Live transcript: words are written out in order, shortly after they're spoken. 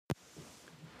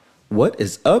What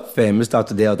is up, fam? It's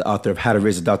Dr. Dale, the author of How to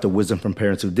Raise a Doctor Wisdom from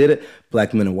Parents Who Did It,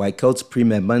 Black Men in White Coats,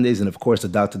 Pre-Med Mondays, and of course the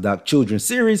Dr. Doc Children's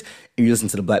series. And you listen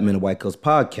to the Black Men in White Coats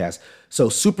podcast. So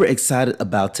super excited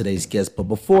about today's guest. But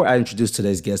before I introduce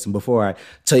today's guest and before I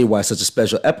tell you why it's such a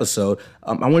special episode,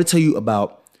 I want to tell you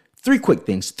about three quick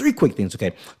things,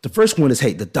 okay? The first one is,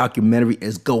 hey, the documentary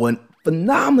is going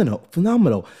phenomenal.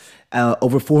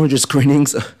 Over 400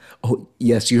 screenings. Oh,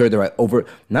 yes, you heard that right.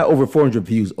 Not over 400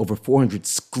 views, over 400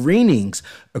 screenings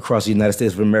across the United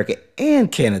States of America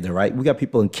and Canada, right? We got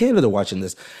people in Canada watching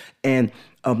this. And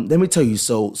let me tell you,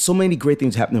 so many great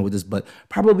things happening with this, but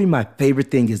probably my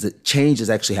favorite thing is that change is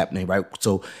actually happening, right?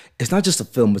 So it's not just a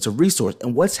film, it's a resource.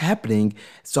 And what's happening,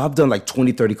 so I've done like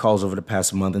 20, 30 calls over the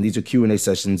past month, and these are Q&A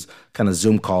sessions, kind of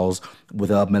Zoom calls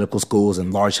with medical schools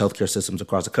and large healthcare systems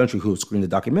across the country who have screened the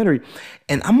documentary.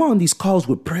 And I'm on these calls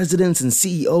with presidents and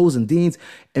CEOs and deans,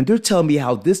 and they're telling me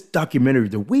how this documentary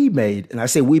that we made, and I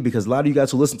say we because a lot of you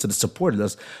guys who listen to this supported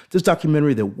us, this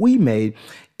documentary that we made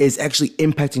is actually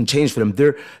impacting change for them.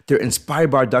 They're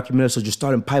inspired by our documentary, so just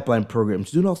starting pipeline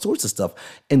programs, doing all sorts of stuff.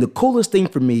 And the coolest thing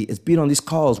for me is being on these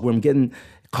calls where I'm getting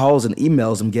calls and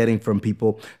emails I'm getting from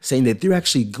people saying that they're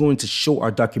actually going to show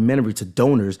our documentary to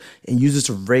donors and use it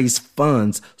to raise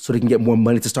funds so they can get more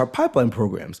money to start pipeline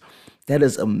programs. That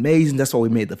is amazing. That's why we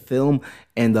made the film.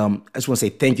 And I just want to say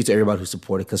thank you to everybody who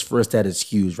supported, because for us, that is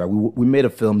huge, right? We made a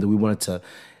film that we wanted to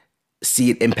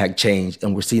see it impact change,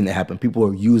 and we're seeing that happen. People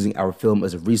are using our film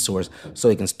as a resource so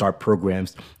they can start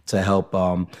programs to help,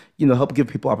 help give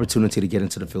people opportunity to get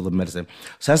into the field of medicine.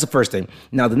 So that's the first thing.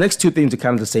 Now, the next two things are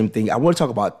kind of the same thing. I want to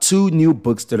talk about two new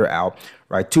books that are out,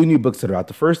 right? Two new books that are out.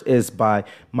 The first is by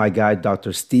my guy,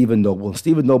 Dr. Stephen Noble.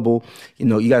 Stephen Noble,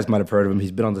 you guys might have heard of him.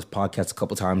 He's been on this podcast a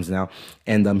couple times now,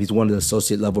 and he's one of the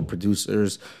associate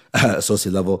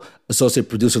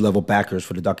producer level backers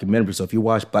for the documentary. So if you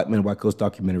watch Black Men in White Coats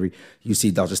documentary, you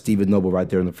see Dr. Stephen Noble right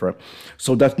there in the front.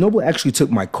 So Dr. Noble actually took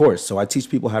my course. So I teach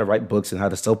people how to write books and how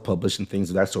to self-publish and things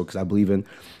of that sort, because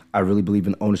I really believe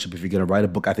in ownership. If you're going to write a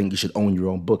book, I think you should own your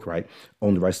own book, right?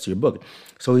 Own the rights to your book.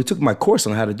 So he took my course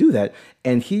on how to do that,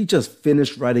 and he just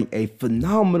finished writing a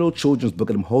phenomenal children's book,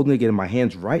 and I'm holding it in my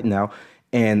hands right now.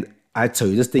 And I tell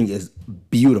you, this thing is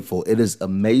beautiful. It is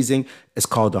amazing. It's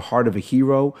called The Heart of a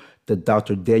Hero, the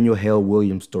Dr. Daniel Hale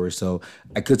Williams story. So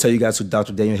I could tell you guys who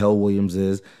Dr. Daniel Hale Williams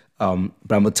is, but I'm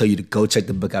going to tell you to go check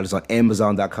the book out. It's on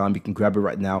Amazon.com. You can grab it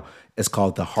right now. It's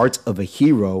called The Heart of a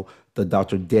Hero, the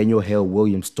Dr. Daniel Hale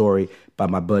Williams story by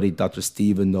my buddy, Dr.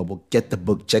 Stephen Noble. Get the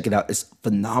book. Check it out. It's a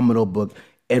phenomenal book.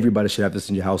 Everybody should have this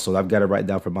in your household. I've got it right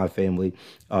down for my family,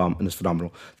 and it's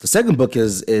phenomenal. The second book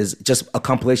is just a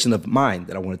compilation of mine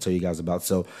that I want to tell you guys about.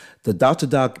 So the Dr.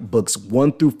 Doc books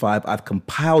 1 through 5, I've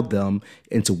compiled them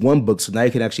into one book. So now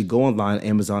you can actually go online,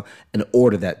 Amazon, and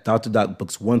order that. Dr. Doc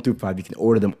books 1 through 5. You can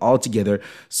order them all together.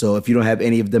 So if you don't have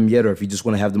any of them yet, or if you just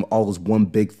want to have them all as one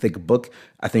big, thick book,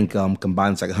 I think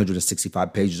combined it's like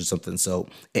 165 pages or something. So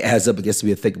it adds up. It gets to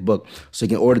be a thick book. So you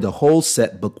can order the whole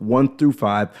set, book 1 through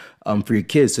 5, for your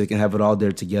kids, so you can have it all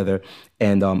there together.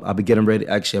 And I'll be getting ready.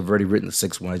 Actually, I've already written the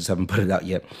 6th one. I just haven't put it out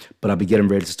yet. But I'll be getting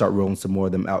ready to start rolling some more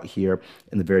of them out here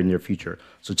in the very near future.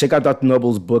 So check out Dr.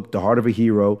 Noble's book, The Heart of a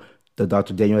Hero, the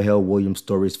Dr. Daniel Hale Williams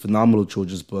story. It's a phenomenal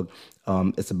children's book.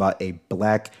 It's about a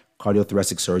Black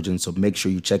cardiothoracic surgeon. So make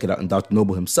sure you check it out. And Dr.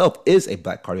 Noble himself is a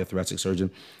Black cardiothoracic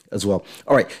surgeon as well.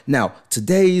 All right. Now,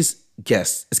 today's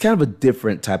guest, it's kind of a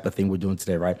different type of thing we're doing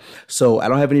today, right? So I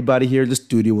don't have anybody here in the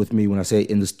studio with me. When I say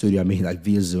in the studio, I mean like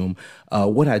via Zoom.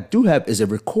 What I do have is a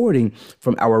recording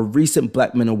from our recent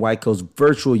Black Men in White Coats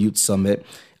Virtual Youth Summit.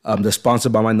 They're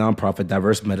sponsored by my nonprofit,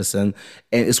 Diverse Medicine,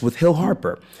 and it's with Hill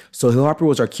Harper. So Hill Harper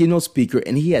was our keynote speaker,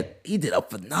 and he did a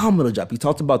phenomenal job. He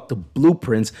talked about the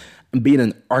blueprints and being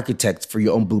an architect for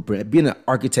your own blueprint, being an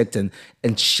architect and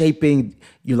shaping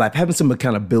your life, having some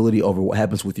accountability over what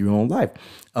happens with your own life.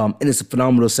 And it's a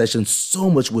phenomenal session, so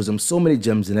much wisdom, so many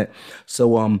gems in it.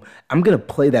 So I'm going to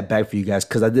play that back for you guys,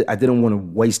 because I didn't want to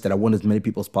waste that. I want as many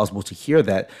people as possible to hear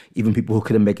that, even people who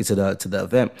couldn't make it to the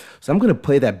event. So I'm going to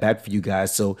play that back for you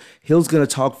guys. So Hill's going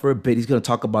to talk for a bit. He's going to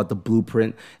talk about the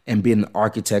blueprint and being an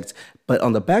architect. But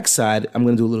on the backside, I'm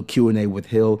going to do a little Q&A with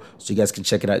Hill so you guys can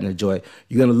check it out and enjoy it.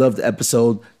 You're going to love the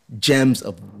episode, Gems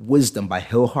of Wisdom by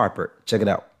Hill Harper. Check it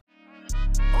out.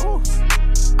 Ooh.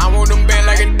 I want them band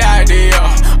like a daddy,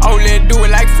 yeah. Oh, let's do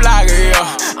it like Flagger,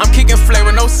 yeah. I'm kicking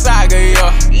flavor, no saga,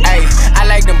 yeah. Ay, I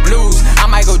like them blues. I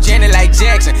might go Janet like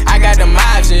Jackson. I got them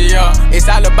options, yeah. It's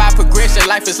all about progression.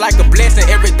 Life is like a blessing.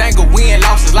 Everything a win,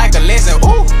 loss is like a lesson.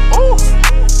 Ooh, ooh.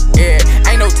 Yeah,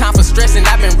 ain't no time for stressing.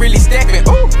 I've been really stepping.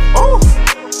 Ooh, ooh.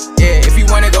 Yeah, if you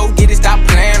wanna go get it, stop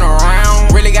playing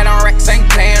around. Really got on racks, ain't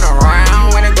playing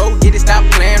around. Wanna go get it, stop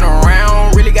playing around.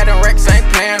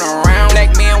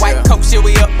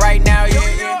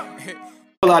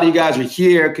 lot of you guys are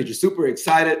here because you're super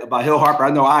excited about Hill Harper.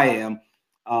 I know I am.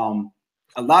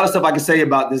 A lot of stuff I can say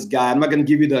about this guy. I'm not going to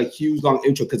give you the huge long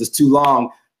intro because it's too long,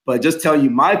 but just tell you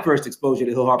my first exposure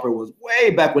to Hill Harper was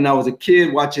way back when I was a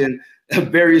kid watching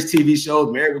various TV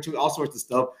shows, Married with Children, all sorts of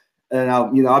stuff. And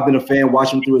I've been a fan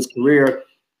watching him through his career.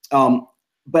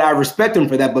 But I respect him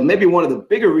for that. But maybe one of the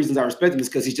bigger reasons I respect him is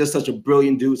because he's just such a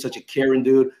brilliant dude, such a caring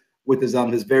dude with his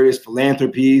various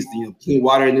philanthropies, clean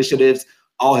water initiatives,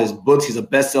 all his books. He's a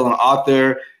best-selling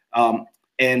author.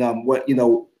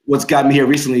 What's got me here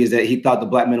recently is that he thought the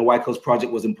Black Men and White Coats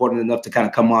Project was important enough to kind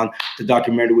of come on the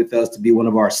documentary with us, to be one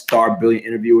of our star brilliant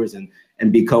interviewers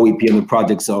and be co-EP on the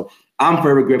project. So I'm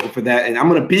very grateful for that. And I'm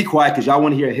going to be quiet because y'all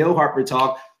want to hear Hill Harper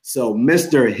talk. So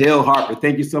Mr. Hill Harper,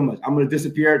 thank you so much. I'm going to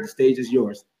disappear. The stage is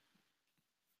yours.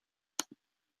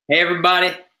 Hey, everybody.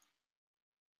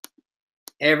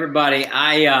 Hey, everybody.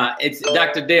 It's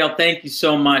Dr. Dale. Thank you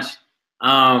so much.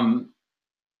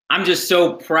 I'm just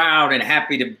so proud and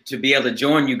happy to be able to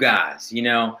join you guys.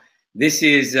 This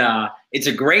is, it's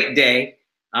a great day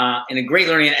and a great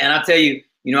learning. And I'll tell you,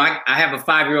 I have a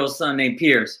 5-year-old son named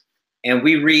Pierce, and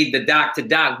we read the Doc to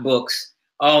Doc books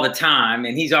all the time.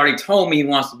 And he's already told me he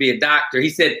wants to be a doctor. He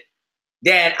said,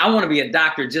 Dad, I want to be a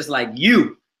doctor just like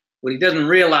you. What he doesn't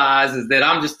realize is that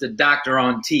I'm just a doctor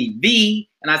on TV.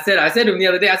 And I said to him the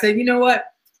other day, I said, you know what?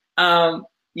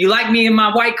 You like me in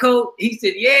my white coat? He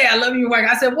said, yeah, I love you in white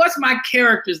coat. I said, what's my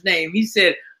character's name? He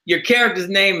said, your character's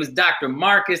name is Dr.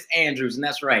 Marcus Andrews. And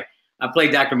that's right. I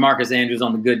played Dr. Marcus Andrews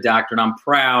on The Good Doctor. And I'm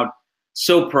proud,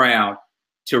 so proud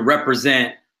to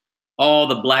represent all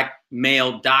the Black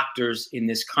male doctors in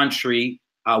this country,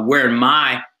 wearing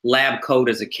my lab coat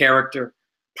as a character.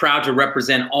 Proud to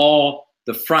represent all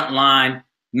the frontline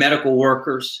medical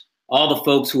workers, all the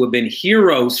folks who have been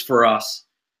heroes for us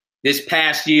this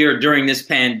past year during this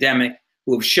pandemic,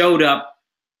 who have showed up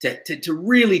to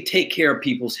really take care of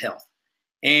people's health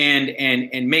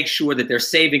and make sure that they're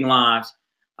saving lives.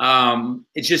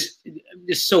 It's just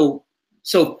so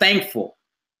thankful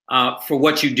for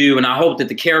what you do. And I hope that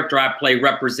the character I play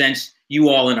represents you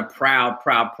all in a proud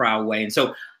way. And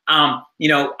so, I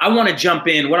want to jump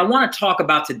in. What I want to talk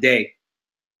about today,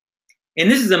 and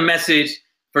this is a message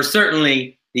for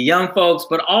certainly the young folks,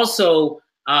 but also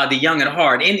the young at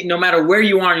heart. And no matter where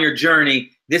you are in your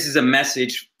journey, this is a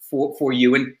message for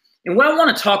you. And what I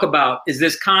want to talk about is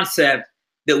this concept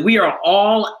that we are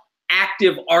all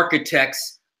active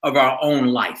architects of our own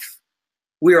life.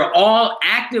 We are all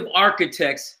active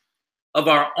architects of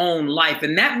our own life.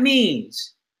 And that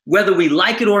means whether we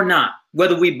like it or not,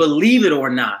 whether we believe it or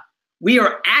not, we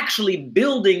are actually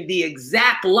building the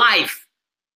exact life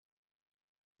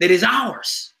that is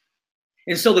ours.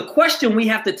 And so the question we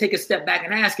have to take a step back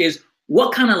and ask is,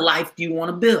 what kind of life do you want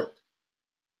to build?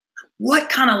 What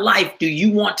kind of life do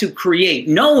you want to create?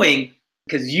 Knowing,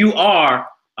 because you are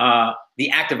the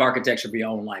active architecture of your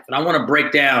own life. And I want to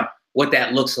break down what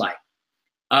that looks like.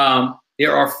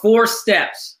 There are 4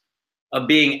 steps of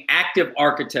being active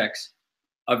architects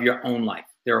of your own life.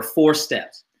 There are 4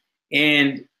 steps.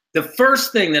 And the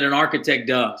first thing that an architect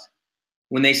does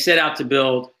when they set out to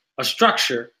build a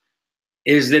structure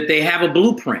is that they have a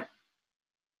blueprint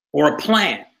or a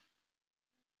plan.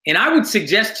 And I would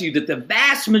suggest to you that the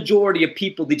vast majority of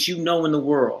people that you know in the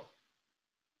world,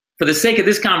 for the sake of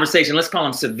this conversation, let's call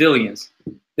them civilians.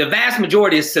 The vast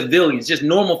majority is civilians, just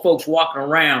normal folks walking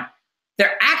around.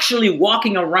 They're actually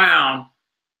walking around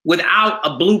without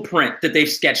a blueprint that they've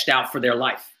sketched out for their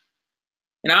life.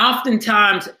 And I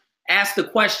oftentimes ask the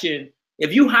question,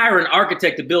 if you hire an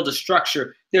architect to build a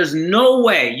structure, there's no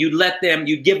way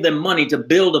you'd give them money to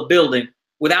build a building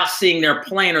without seeing their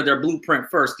plan or their blueprint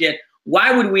first. Yet,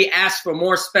 why would we ask for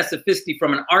more specificity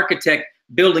from an architect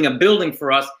building a building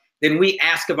for us than we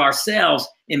ask of ourselves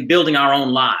in building our own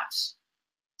lives?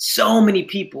 So many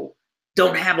people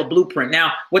don't have a blueprint.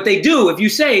 Now, what they do, if you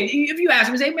ask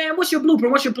them, say, man, what's your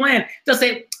blueprint? What's your plan? They'll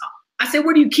say, I say,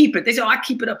 where do you keep it? They say, oh, I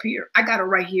keep it up here. I got it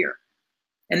right here.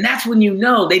 And that's when you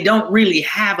know they don't really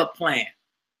have a plan.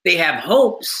 They have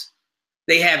hopes,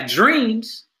 they have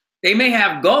dreams, they may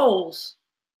have goals,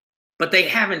 but they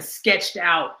haven't sketched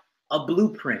out a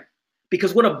blueprint.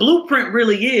 Because what a blueprint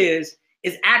really is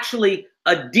actually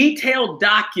a detailed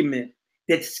document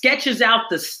that sketches out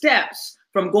the steps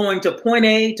from going to point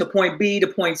A to point B to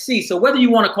point C. So whether you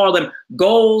want to call them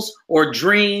goals or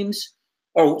dreams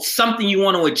or something you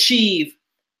want to achieve,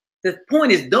 the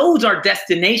point is those are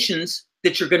destinations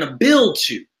that you're going to build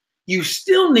to. You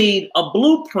still need a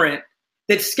blueprint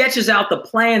that sketches out the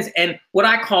plans and what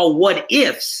I call what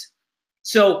ifs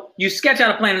So you sketch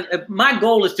out a plan. If my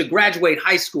goal is to graduate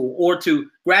high school or to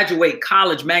graduate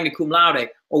college magna cum laude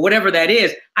or whatever that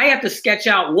is, I have to sketch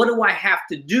out what do I have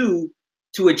to do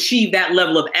to achieve that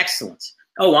level of excellence.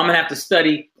 Oh, I'm gonna have to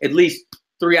study at least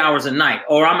 3 hours a night,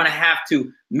 or I'm gonna have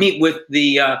to meet with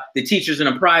the teachers in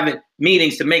a private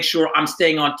meetings to make sure I'm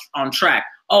staying on track.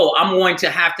 Oh, I'm going to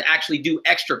have to actually do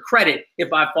extra credit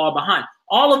if I fall behind.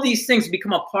 All of these things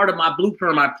become a part of my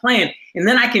blueprint or my plan. And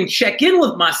then I can check in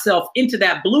with myself into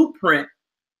that blueprint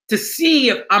to see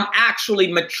if I'm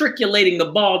actually matriculating the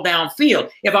ball downfield,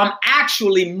 if I'm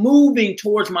actually moving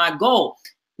towards my goal.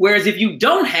 Whereas if you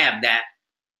don't have that,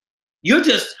 you're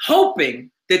just hoping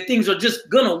that things are just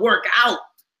gonna work out.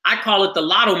 I call it the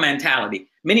lotto mentality.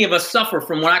 Many of us suffer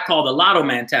from what I call the lotto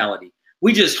mentality.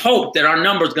 We just hope that our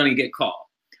number's gonna get called,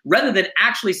 rather than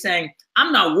actually saying,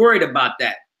 I'm not worried about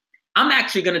that. I'm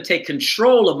actually going to take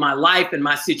control of my life and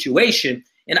my situation.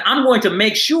 And I'm going to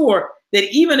make sure that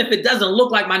even if it doesn't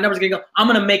look like my number's going to go, I'm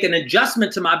going to make an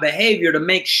adjustment to my behavior to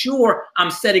make sure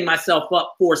I'm setting myself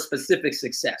up for specific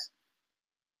success.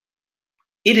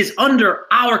 It is under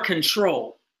our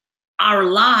control. Our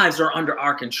lives are under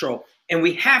our control. And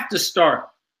we have to start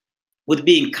with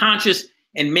being conscious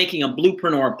and making a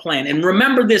blueprint or a plan. And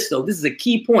remember this, though, this is a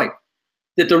key point,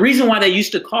 that the reason why they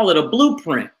used to call it a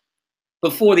blueprint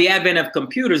before the advent of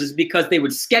computers is because they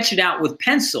would sketch it out with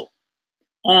pencil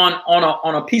on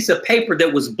a piece of paper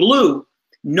that was blue,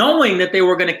 knowing that they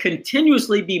were going to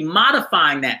continuously be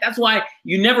modifying that. That's why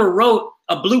you never wrote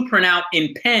a blueprint out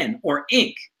in pen or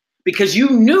ink, because you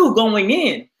knew going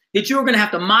in that you were going to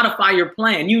have to modify your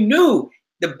plan. You knew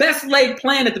the best laid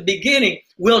plan at the beginning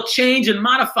will change and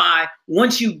modify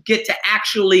once you get to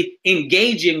actually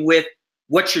engaging with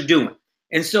what you're doing.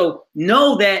 And so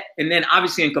know that, and then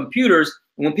obviously in computers,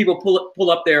 when people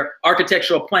pull up their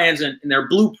architectural plans and their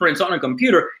blueprints on a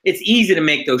computer, it's easy to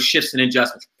make those shifts and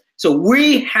adjustments. So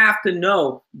we have to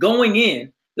know going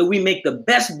in that we make the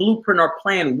best blueprint or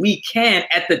plan we can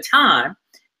at the time,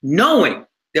 knowing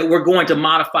that we're going to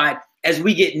modify it as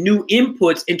we get new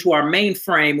inputs into our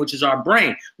mainframe, which is our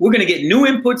brain. We're going to get new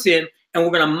inputs in, and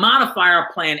we're going to modify our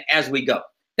plan as we go.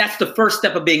 That's the first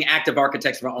step of being active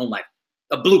architects of our own life.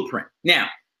 A blueprint. Now,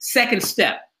 second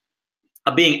step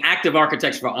of being active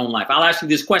architects of our own life. I'll ask you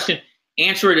this question,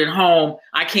 answer it at home.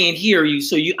 I can't hear you,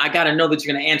 so I got to know that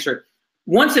you're going to answer it.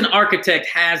 Once an architect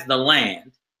has the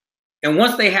land, and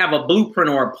once they have a blueprint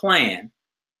or a plan,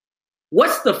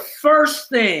 what's the first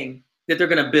thing that they're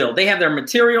going to build? They have their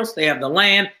materials, they have the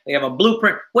land, they have a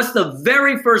blueprint. What's the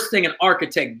very first thing an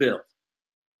architect builds?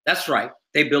 That's right,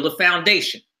 they build a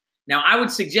foundation. Now, I would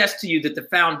suggest to you that the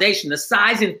foundation, the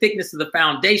size and thickness of the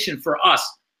foundation for us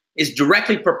is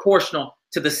directly proportional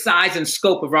to the size and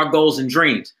scope of our goals and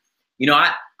dreams. You know,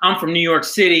 I'm from New York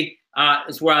City.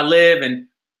 It's where I live.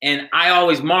 And I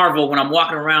always marvel when I'm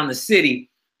walking around the city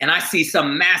and I see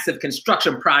some massive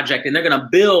construction project and they're going to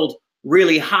build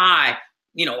really high,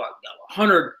 you know,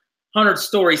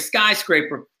 100-story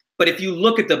skyscraper. But if you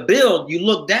look at the build, you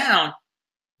look down,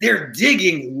 they're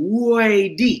digging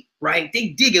way deep. Right? They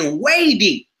digging way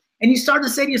deep. And you start to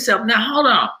say to yourself, now hold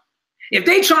on. If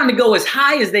they trying to go as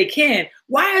high as they can,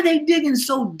 why are they digging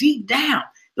so deep down?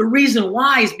 The reason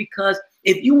why is because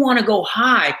if you want to go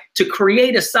high to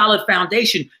create a solid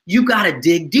foundation, you got to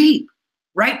dig deep,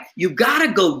 right? You got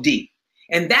to go deep.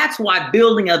 And that's why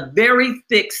building a very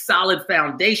thick, solid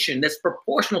foundation that's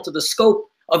proportional to the scope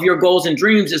of your goals and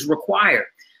dreams is required.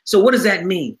 So what does that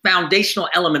mean? Foundational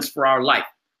elements for our life.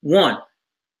 One,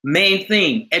 main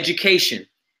theme, education.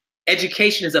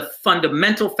 Education is a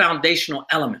fundamental foundational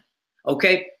element,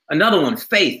 okay? Another one,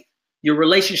 faith, your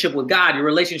relationship with God, your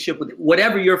relationship with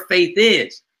whatever your faith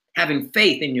is, having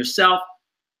faith in yourself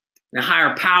and a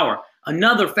higher power.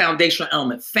 Another foundational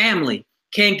element, family,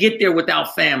 can't get there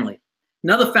without family.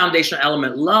 Another foundational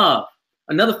element, love.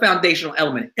 Another foundational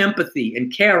element, empathy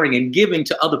and caring and giving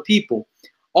to other people.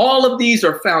 All of these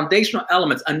are foundational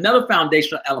elements. Another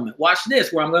foundational element, watch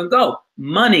this, where I'm going to go,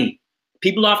 money.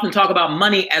 People often talk about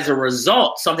money as a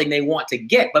result, something they want to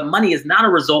get, but money is not a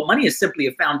result. Money is simply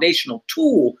a foundational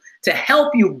tool to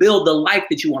help you build the life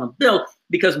that you want to build,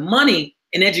 because money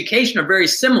and education are very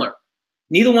similar.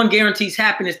 Neither one guarantees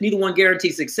happiness, neither one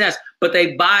guarantees success, but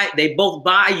they both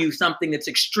buy you something that's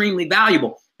extremely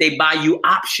valuable. They buy you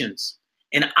options,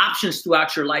 and options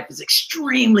throughout your life is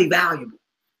extremely valuable.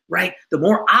 Right? The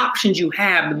more options you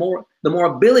have, the more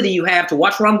ability you have to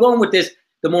watch where I'm going with this.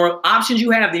 The more options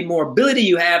you have, the more ability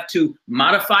you have to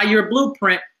modify your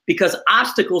blueprint, because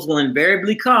obstacles will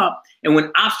invariably come. And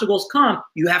when obstacles come,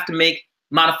 you have to make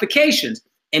modifications.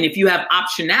 And if you have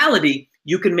optionality,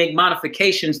 you can make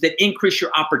modifications that increase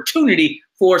your opportunity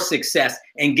for success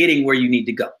and getting where you need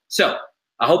to go. So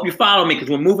I hope you follow me because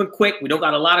we're moving quick. We don't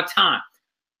got a lot of time.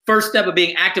 First step of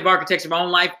being active architects of our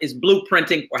own life is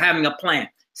blueprinting or having a plan.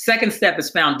 Second step is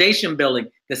foundation building.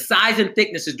 The size and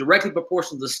thickness is directly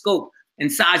proportional to the scope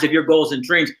and size of your goals and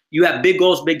dreams. You have big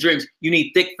goals, big dreams. You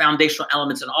need thick foundational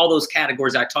elements in all those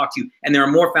categories I talked to you. And there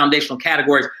are more foundational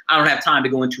categories I don't have time to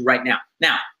go into right now.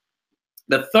 Now,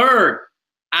 the third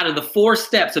out of the 4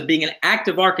 steps of being an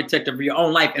active architect of your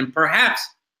own life, and perhaps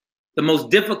the most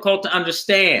difficult to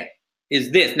understand,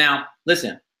 is this. Now,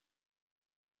 listen,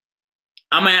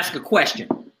 I'm gonna ask a question.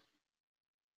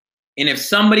 And if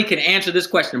somebody can answer this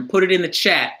question, put it in the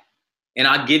chat and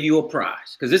I'll give you a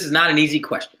prize, because this is not an easy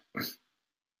question.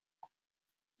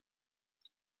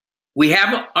 We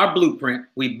have our blueprint.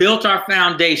 We built our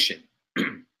foundation.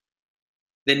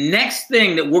 The next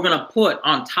thing that we're going to put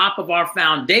on top of our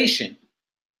foundation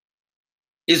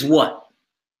is what?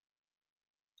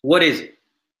 What is it?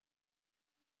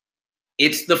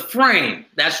 It's the frame.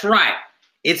 That's right.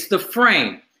 It's the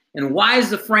frame. And why is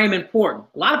the frame important?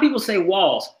 A lot of people say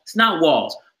walls. It's not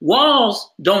walls.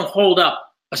 Walls don't hold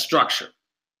up a structure.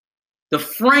 The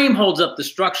frame holds up the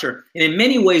structure. And in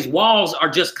many ways, walls are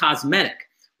just cosmetic.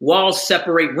 Walls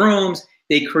separate rooms.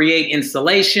 They create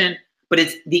insulation. But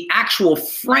it's the actual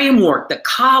framework, the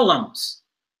columns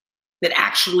that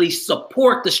actually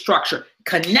support the structure,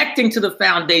 connecting to the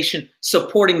foundation,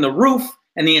 supporting the roof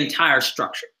and the entire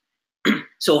structure.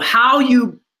 So how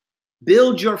you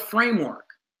build your framework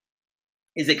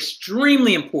is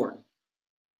extremely important.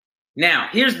 Now,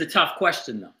 here's the tough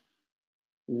question though.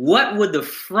 What would the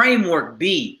framework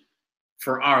be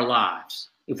for our lives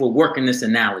if we're working this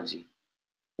analogy?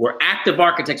 We're active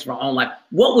architects of our own life.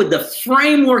 What would the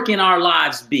framework in our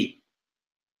lives be?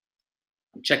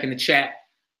 I'm checking the chat.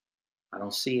 I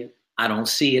don't see it. I don't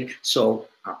see it. So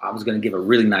I was going to give a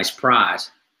really nice prize.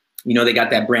 You know, they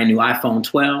got that brand new iPhone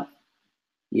 12.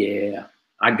 Yeah,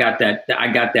 I got that. I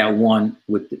got that one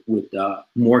with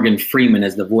Morgan Freeman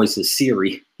as the voice of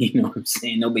Siri. You know what I'm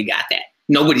saying? Nobody got that.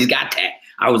 Nobody's got that.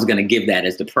 I was going to give that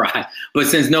as the prize. But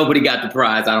since nobody got the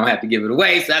prize, I don't have to give it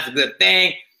away. So that's a good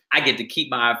thing. I get to keep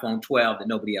my iPhone 12 that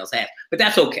nobody else has. But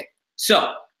that's okay.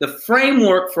 So the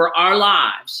framework for our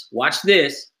lives, watch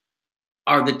this,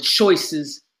 are the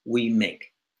choices we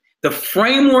make. The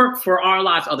framework for our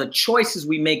lives are the choices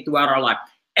we make throughout our life.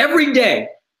 Every day,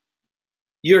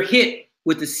 you're hit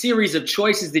with a series of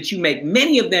choices that you make.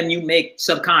 Many of them you make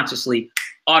subconsciously,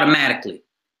 automatically.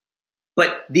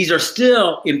 But these are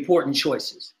still important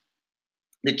choices.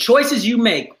 The choices you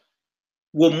make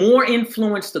will more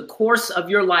influence the course of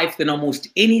your life than almost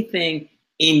anything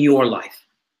in your life.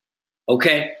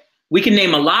 Okay? We can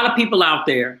name a lot of people out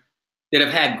there that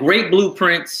have had great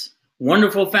blueprints,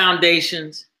 wonderful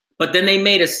foundations, but then they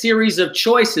made a series of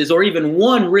choices or even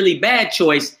one really bad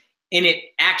choice, and it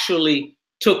actually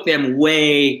took them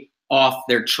way off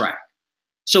their track.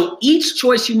 So each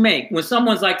choice you make, when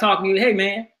someone's like talking to you, hey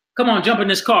man, come on, jump in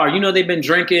this car. You know they've been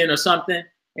drinking or something.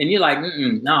 And you're like,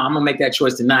 no, I'm gonna make that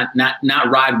choice to not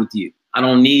ride with you. I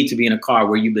don't need to be in a car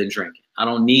where you've been drinking. I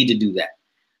don't need to do that.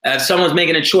 If someone's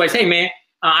making a choice, hey man,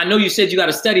 I know you said you got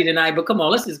to study tonight, but come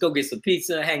on, let's just go get some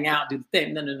pizza, hang out, do the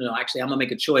thing. No. Actually, I'm gonna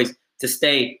make a choice to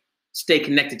stay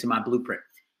connected to my blueprint.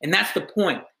 And that's the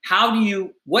point.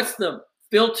 What's the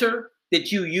filter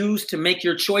that you use to make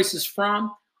your choices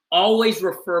from? Always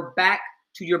refer back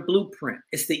to your blueprint.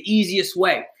 It's the easiest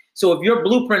way. So if your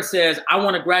blueprint says, I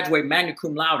want to graduate magna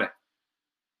cum laude,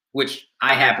 which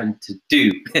I happen to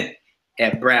do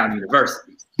at Brown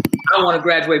University. I want to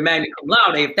graduate magna cum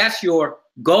laude. If that's your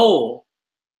goal,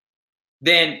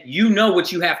 then you know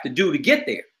what you have to do to get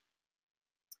there.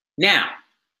 Now,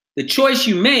 the choice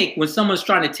you make when someone's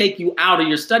trying to take you out of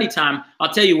your study time,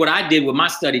 I'll tell you what I did with my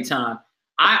study time.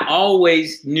 I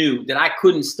always knew that I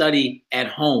couldn't study at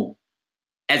home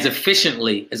as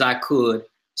efficiently as I could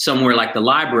somewhere like the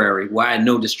library where I had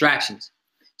no distractions.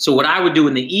 So what I would do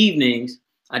in the evenings,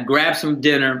 I'd grab some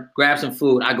dinner, grab some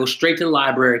food, I'd go straight to the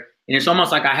library, and it's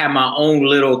almost like I had my own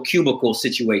little cubicle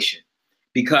situation,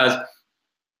 because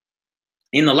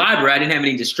in the library, I didn't have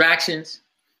any distractions,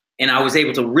 and I was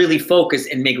able to really focus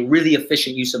and make really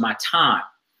efficient use of my time.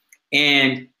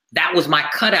 And that was my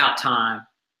cutout time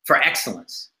for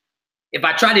excellence. If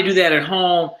I tried to do that at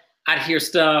home, I'd hear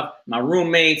stuff, my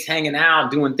roommates hanging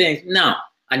out, doing things. No.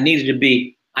 I needed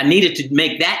to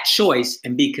make that choice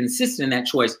and be consistent in that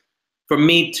choice for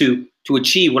me to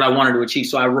achieve what I wanted to achieve.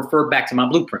 So I refer back to my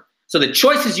blueprint. So the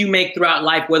choices you make throughout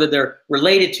life, whether they're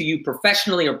related to you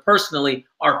professionally or personally,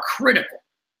 are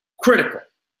critical.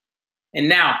 And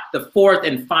now the fourth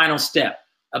and final step,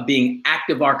 of being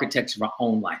active architects of our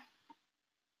own life.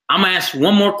 I'm gonna ask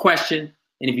one more question,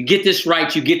 and if you get this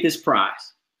right, you get this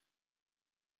prize.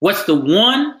 What's the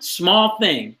one small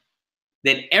thing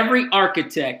that every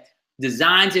architect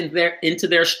designs into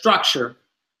their structure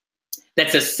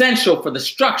that's essential for the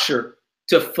structure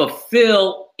to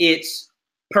fulfill its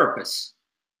purpose?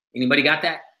 Anybody got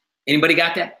that? Anybody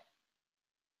got that?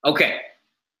 Okay.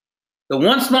 The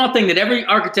one small thing that every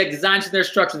architect designs in their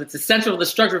structure that's essential for the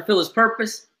structure to fulfill its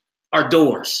purpose are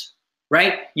doors,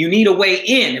 right? You need a way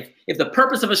in. If the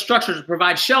purpose of a structure is to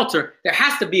provide shelter, there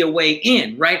has to be a way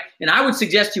in, right? And I would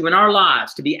suggest to you in our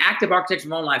lives, to be active architects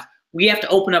of our own lives, we have to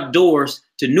open up doors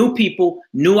to new people,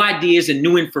 new ideas, and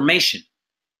new information.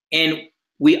 And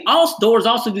doors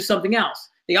also do something else.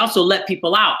 They also let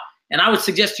people out. And I would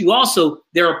suggest to you also,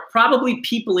 there are probably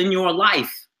people in your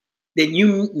life that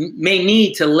you may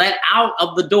need to let out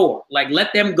of the door, like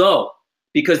let them go,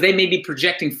 because they may be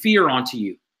projecting fear onto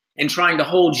you and trying to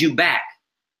hold you back.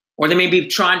 Or they may be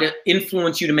trying to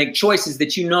influence you to make choices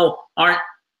that you know aren't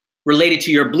related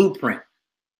to your blueprint.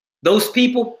 Those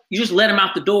people, you just let them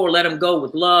out the door, let them go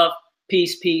with love,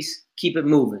 peace, keep it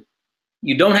moving.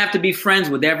 You don't have to be friends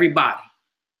with everybody,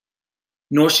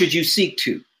 nor should you seek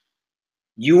to.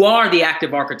 You are the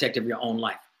active architect of your own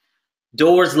life.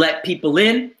 Doors let people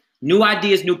in, new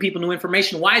ideas, new people, new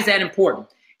information. Why is that important?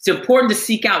 It's important to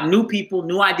seek out new people,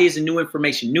 new ideas, and new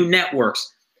information, new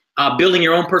networks, building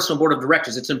your own personal board of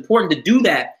directors. It's important to do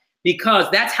that because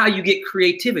that's how you get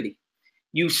creativity.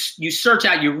 You search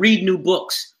out, you read new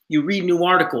books, you read new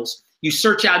articles, you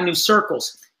search out new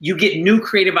circles, you get new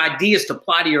creative ideas to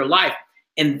apply to your life.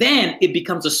 And then it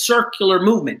becomes a circular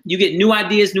movement. You get new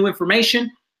ideas, new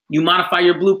information, you modify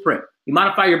your blueprint. You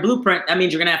modify your blueprint, that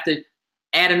means you're gonna have to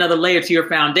add another layer to your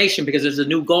foundation because there's a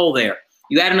new goal there.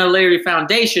 You add another layer to your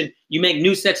foundation, you make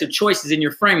new sets of choices in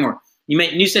your framework. You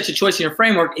make new sets of choices in your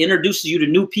framework, it introduces you to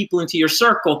new people into your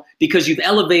circle because you've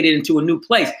elevated into a new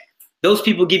place. Those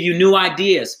people give you new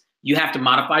ideas. You have to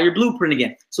modify your blueprint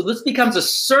again. So this becomes a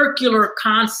circular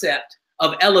concept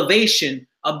of elevation,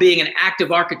 of being an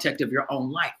active architect of your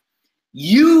own life.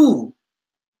 You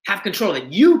have control of it.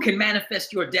 You can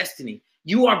manifest your destiny.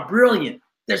 You are brilliant.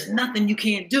 There's nothing you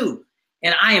can't do.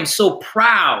 And I am so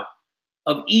proud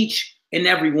of each and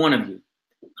every one of you.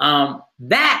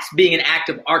 That's being an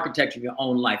active architect of your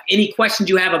own life. Any questions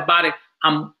you have about it,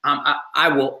 I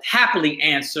will happily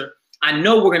answer. I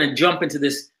know we're going to jump into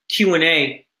this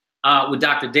Q&A with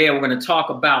Dr. Dale. We're going to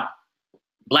talk about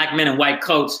Black Men in White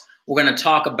Coats. We're going to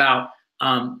talk about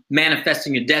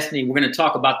manifesting your destiny. We're going to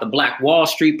talk about the Black Wall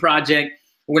Street Project.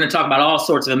 We're going to talk about all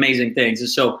sorts of amazing things. And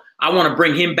so I want to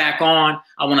bring him back on.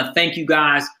 I want to thank you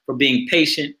guys for being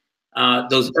patient.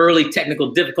 Those early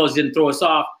technical difficulties didn't throw us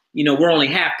off. You know, we're only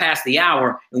half past the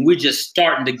hour and we're just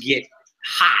starting to get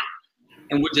hot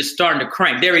and we're just starting to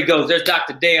crank. There he goes. There's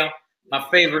Dr. Dale, my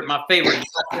favorite doctor,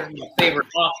 my favorite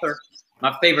author,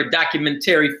 my favorite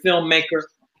documentary filmmaker.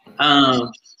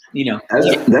 You know,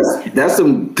 that's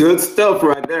some good stuff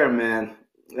right there, man.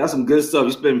 That's some good stuff.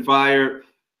 You spitting fire,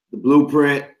 the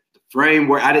blueprint, the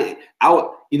framework. I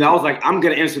was like, I'm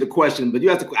gonna answer the question, but you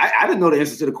have to. I didn't know the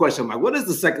answer to the question. I'm like, what is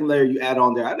the second layer you add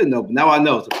on there? I didn't know, but now I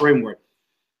know. It's a framework.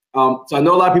 So I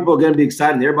know a lot of people are gonna be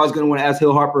excited. Everybody's gonna want to ask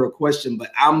Hill Harper a question,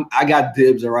 but I got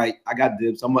dibs. All right, I got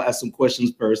dibs. I'm gonna ask some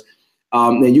questions first.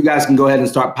 Then you guys can go ahead and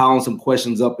start piling some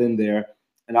questions up in there,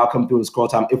 and I'll come through and scroll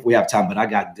time if we have time. But I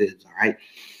got dibs. All right.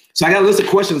 So I got a list of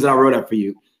questions that I wrote up for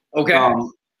you. Okay.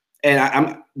 And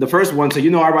I'm the first one. So you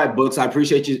know I write books. I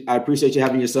appreciate you. I appreciate you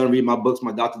having your son read my books,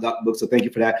 my Dr. books. So thank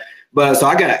you for that. But so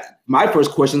I got my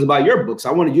first questions about your books.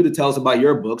 I wanted you to tell us about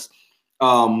your books,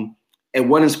 and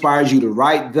what inspires you to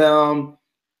write them.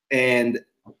 And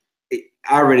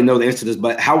I already know the answer to this,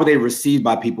 but how were they received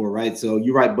by people, right? So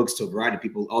you write books to a variety of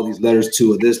people. All these letters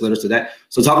to this, letters to that.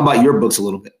 So talk about your books a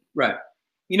little bit. Right.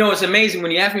 You know, it's amazing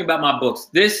when you ask me about my books.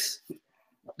 This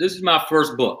is my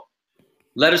first book.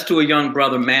 Letters to a Young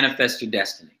Brother, Manifest Your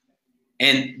Destiny.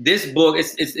 And this book,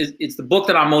 it's the book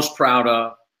that I'm most proud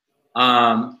of.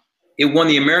 It won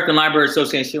the American Library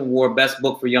Association Award, Best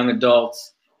Book for Young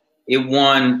Adults. It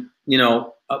won, you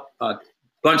know, a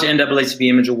bunch of NAACP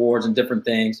Image Awards and different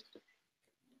things.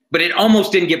 But it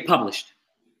almost didn't get published.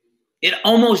 It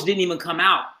almost didn't even come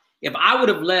out. If I would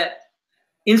have let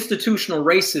institutional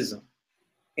racism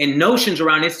and notions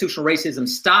around institutional racism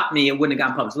stop me, it wouldn't have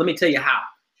gotten published. Let me tell you how.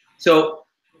 So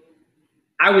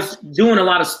I was doing a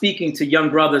lot of speaking to young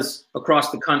brothers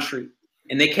across the country,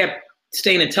 and they kept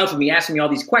staying in touch with me, asking me all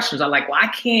these questions. I'm like, well, I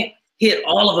can't hit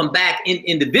all of them back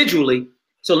individually.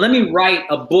 So let me write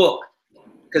a book,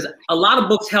 because a lot of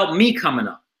books helped me coming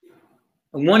up.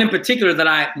 and one in particular that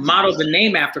I modeled the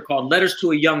name after called Letters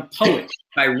to a Young Poet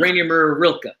by Rainer Maria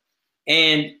Rilke.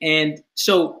 And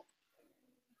so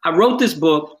I wrote this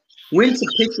book, went to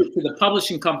pitch it to the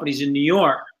publishing companies in New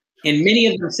York, and many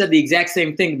of them said the exact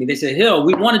same thing to me. They said, Hill,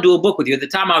 we want to do a book with you. At the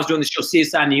time I was doing the show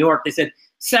CSI New York, they said,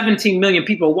 17 million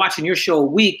people are watching your show a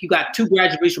week. You got 2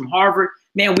 graduates from Harvard.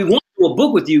 Man, we want to do a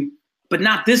book with you, but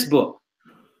not this book.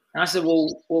 And I said,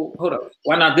 well, hold up.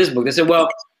 Why not this book? They said, well,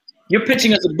 you're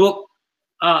pitching us a book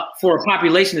for a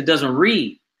population that doesn't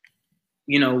read.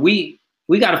 You know, we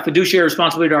got a fiduciary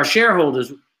responsibility to our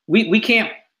shareholders. We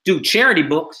can't do charity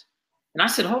books. And I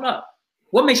said, hold up.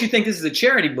 What makes you think this is a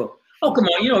charity book? Oh, come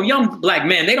on. You know, young black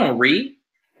men, they don't read.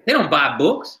 They don't buy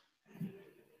books.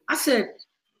 I said,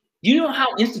 you know how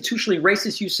institutionally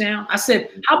racist you sound? I said,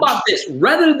 how about this?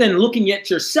 Rather than looking at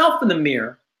yourself in the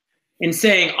mirror and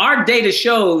saying our data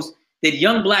shows that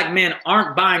young black men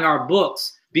aren't buying our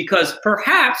books because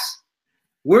perhaps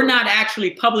we're not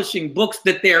actually publishing books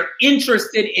that they're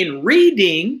interested in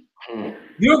reading,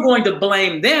 you're going to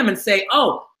blame them and say,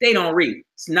 oh, they don't read.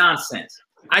 It's nonsense.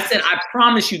 I said, I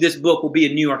promise you this book will be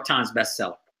a New York Times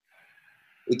bestseller.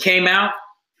 It came out.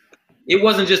 It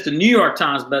wasn't just a New York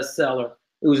Times bestseller.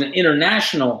 It was an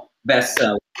international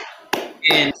bestseller.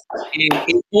 And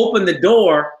it opened the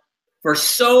door for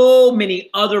so many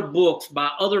other books by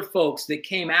other folks that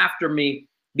came after me,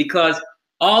 because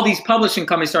all these publishing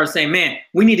companies started saying, man,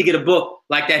 we need to get a book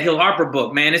like that Hill Harper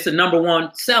book, man. It's a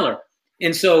 #1 seller.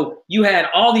 And so you had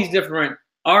all these different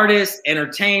artists,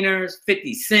 entertainers,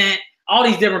 50 Cent, all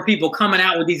these different people coming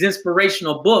out with these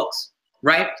inspirational books,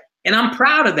 right? And I'm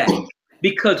proud of that,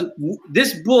 because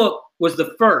this book was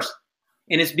the first,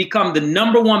 and it's become the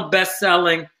 #1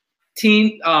 best-selling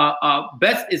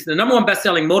it's the #1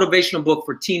 best-selling motivational book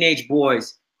for teenage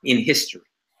boys in history.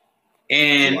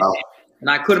 And wow. And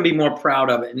I couldn't be more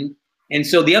proud of it. And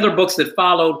so the other books that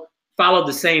followed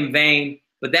the same vein,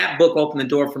 but that book opened the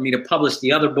door for me to publish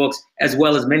the other books, as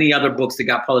well as many other books that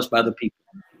got published by other people.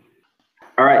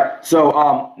 All right.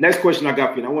 So next question I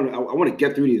got for you. I want to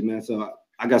get through these, man. So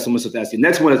I got so much stuff to ask you.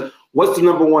 Next one is, what's the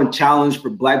 #1 challenge for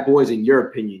black boys in your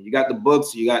opinion? You got the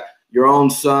books, you got your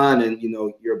own son, and you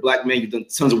know you're a black man. You've done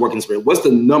tons of work in this area. What's the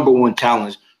 #1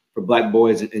 challenge for black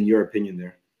boys in your opinion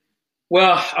there?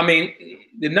 Well, I mean,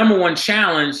 the #1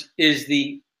 challenge is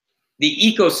the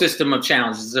ecosystem of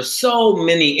challenges. There's so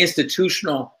many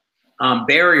institutional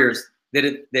barriers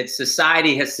that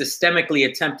society has systemically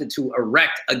attempted to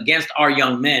erect against our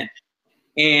young men.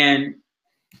 And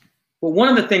but one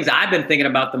of the things I've been thinking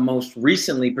about the most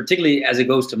recently, particularly as it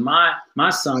goes to my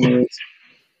son, is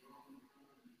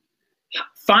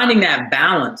finding that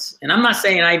balance. And I'm not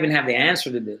saying I even have the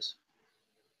answer to this,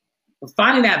 but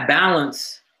finding that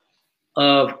balance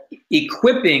of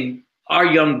equipping our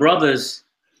young brothers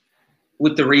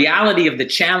with the reality of the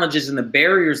challenges and the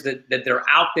barriers that they're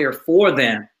out there for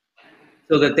them,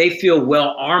 so that they feel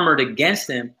well armored against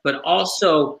them, but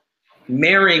also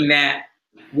marrying that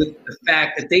with the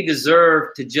fact that they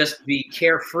deserve to just be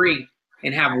carefree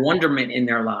and have wonderment in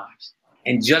their lives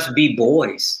and just be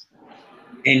boys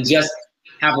and just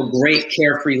have a great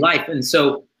carefree life. And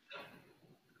so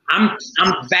I'm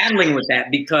battling with that,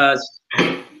 because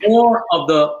more of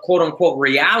the quote unquote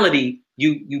reality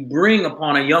you bring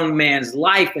upon a young man's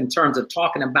life in terms of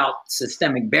talking about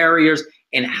systemic barriers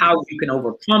and how you can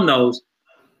overcome those,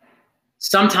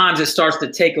 sometimes it starts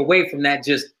to take away from that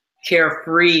just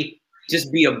carefree,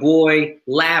 just be a boy,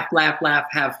 laugh,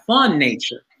 have fun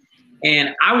nature.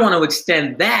 And I want to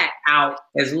extend that out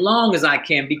as long as I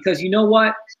can, because you know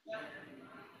what?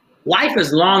 Life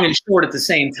is long and short at the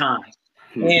same time.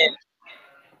 And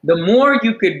the more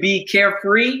you could be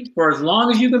carefree for as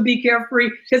long as you can be carefree,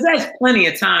 because there's plenty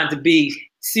of time to be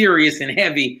serious and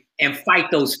heavy and fight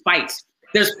those fights.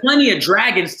 There's plenty of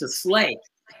dragons to slay.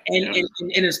 And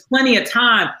there's plenty of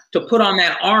time to put on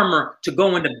that armor to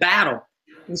go into battle.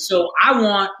 And so I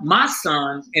want my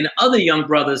son and other young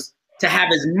brothers to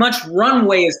have as much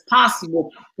runway as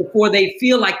possible before they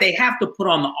feel like they have to put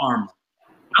on the armor.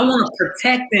 I want to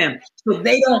protect them so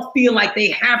they don't feel like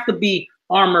they have to be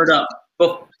armored up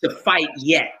to fight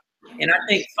yet. And I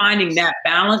think finding that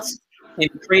balance and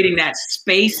creating that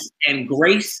space and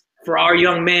grace for our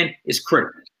young men is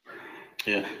critical.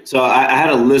 Yeah. So I had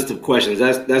a list of questions.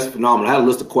 That's phenomenal. I had a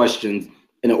list of questions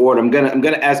in order. I'm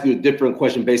gonna ask you a different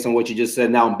question based on what you just said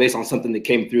now, and based on something that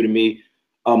came through to me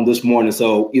this morning.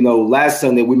 So last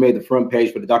Sunday we made the front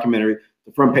page for the documentary.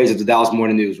 The front page of the Dallas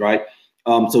Morning News, right?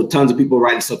 So tons of people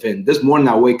writing stuff in. This morning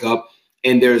I wake up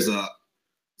and there's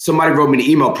somebody wrote me an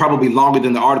email, probably longer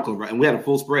than the article, right? And we had a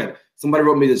full spread. Somebody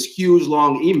wrote me this huge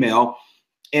long email,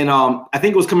 and I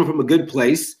think it was coming from a good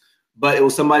place. but it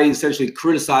was somebody essentially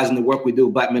criticizing the work we do,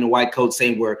 Black Men in White Coats,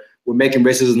 saying we're making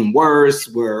racism worse,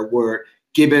 we're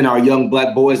giving our young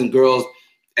Black boys and girls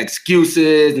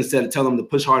excuses instead of telling them to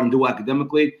push hard and do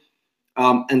academically.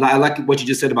 And I like what you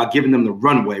just said about giving them the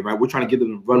runway, right? We're trying to give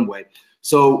them the runway.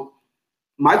 So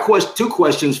my two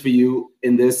questions for you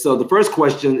in this. So the first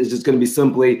question is just going to be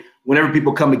simply, whenever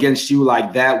people come against you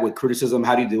like that with criticism,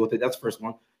 how do you deal with it? That's the first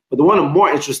one. But the one I'm more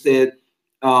interested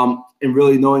in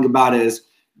really knowing about is,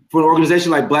 for an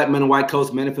organization like Black Men in White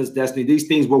Coats, Manifest Destiny, these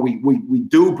things where we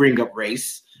do bring up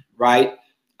race, right?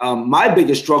 My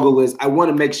biggest struggle is I want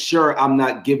to make sure I'm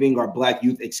not giving our Black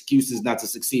youth excuses not to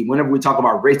succeed. Whenever we talk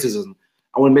about racism,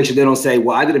 I want to make sure they don't say,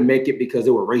 well, I didn't make it because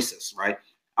they were racist, right?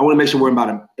 I want to make sure we're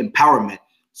about empowerment.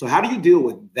 So how do you deal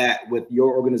with that with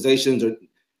your organizations, or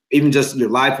even just your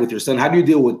life with your son? How do you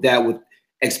deal with that, with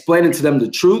explaining to them the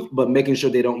truth, but making sure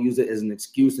they don't use it as an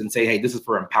excuse and say, hey, this is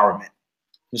for empowerment?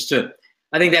 Understood.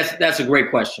 I think that's a great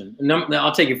question.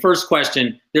 I'll take your first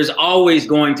question. There's always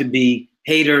going to be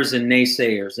haters and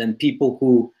naysayers and people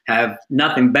who have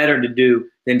nothing better to do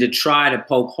than to try to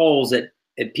poke holes at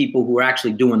people who are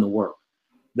actually doing the work.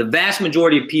 The vast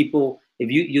majority of people, if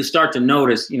you start to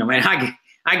notice, man,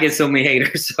 I get so many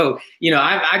haters. So,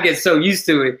 I get so used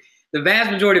to it. The vast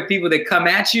majority of people that come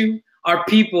at you are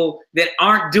people that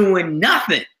aren't doing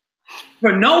nothing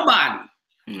for nobody.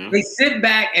 Mm-hmm. They sit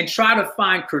back and try to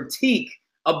find critique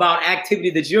about activity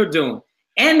that you're doing.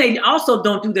 And they also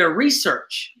don't do their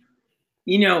research.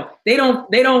 They don't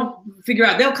figure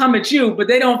out, they'll come at you, but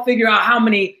they don't figure out how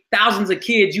many thousands of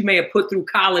kids you may have put through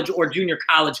college or junior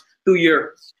college through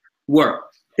your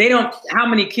work. They don't, how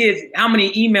many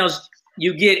emails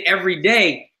you get every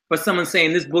day for someone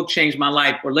saying this book changed my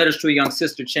life, or Letters to a Young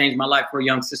Sister changed my life for a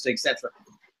young sister, etc.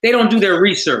 They don't do their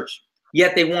research,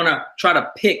 yet they want to try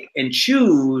to pick and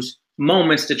choose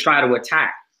moments to try to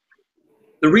attack.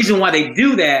 The reason why they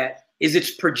do that is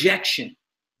it's projection.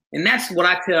 And that's what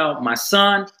I tell my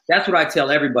son. That's what I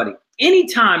tell everybody.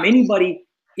 Anytime anybody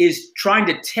is trying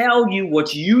to tell you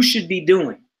what you should be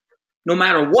doing, no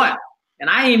matter what, and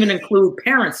I even include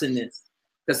parents in this,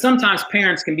 because sometimes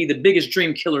parents can be the biggest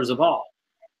dream killers of all.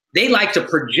 They like to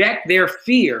project their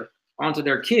fear onto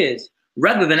their kids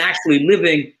rather than actually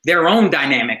living their own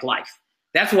dynamic life.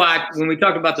 That's why when we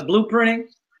talk about the blueprinting,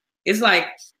 it's like,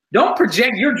 don't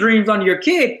project your dreams on your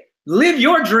kid. Live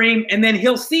your dream, and then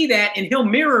he'll see that and he'll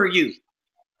mirror you.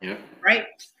 Yeah. Right?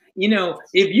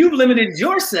 If you've limited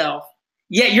yourself,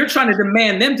 yet you're trying to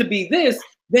demand them to be this,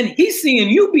 then he's seeing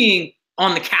you being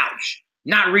on the couch,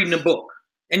 not reading a book.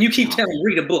 And you keep telling him,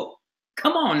 read a book.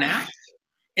 Come on now.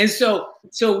 And so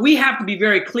we have to be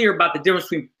very clear about the difference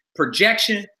between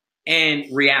projection and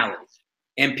reality.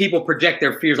 And people project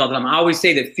their fears all the time. I always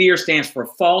say that fear stands for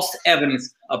false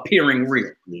evidence appearing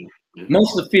real. Mm-hmm.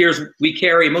 Most of the fears we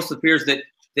carry, most of the fears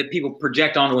that people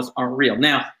project onto us aren't real.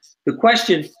 Now, the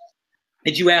question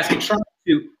that you ask is trying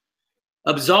to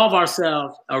absolve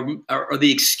ourselves or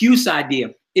the excuse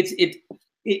idea.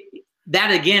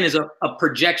 That again is a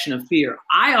projection of fear.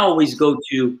 I always go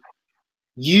to,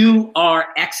 you are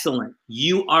excellent,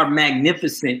 you are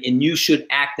magnificent, and you should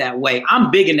act that way.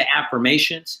 I'm big into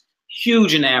affirmations,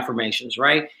 huge into affirmations,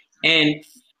 right? And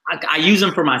I use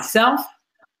them for myself,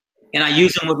 and I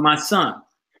use them with my son,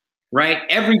 right?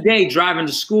 Every day driving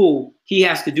to school, he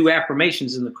has to do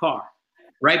affirmations in the car,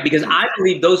 right? Because I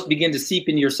believe those begin to seep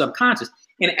into your subconscious.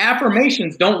 And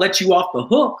affirmations don't let you off the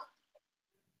hook.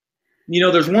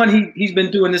 There's one he's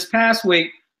been doing this past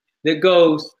week that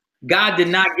goes, God did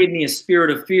not give me a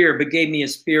spirit of fear, but gave me a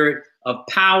spirit of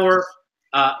power,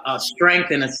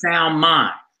 strength, and a sound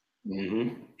mind.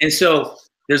 Mm-hmm. And so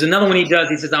there's another one he does.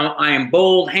 He says, I am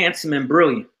bold, handsome, and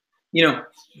brilliant.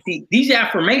 These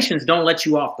affirmations don't let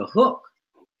you off the hook.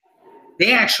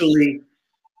 They actually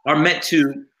are meant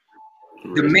to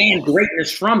demand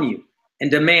greatness from you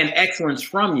and demand excellence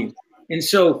from you. And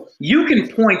so you can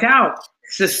point out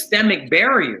systemic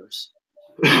barriers.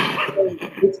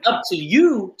 It's up to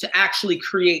you to actually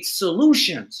create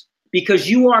solutions, because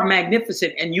you are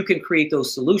magnificent and you can create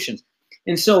those solutions.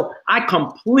 And so I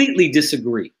completely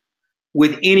disagree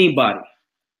with anybody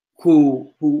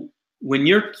who when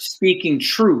you're speaking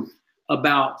truth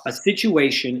about a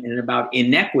situation and about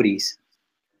inequities,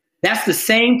 that's the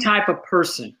same type of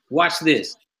person. Watch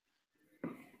this.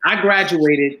 I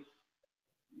graduated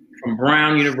from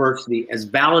Brown University as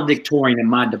valedictorian in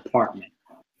my department.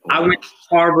 I went to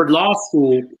Harvard Law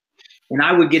School, and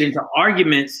I would get into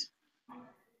arguments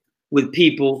with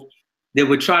people that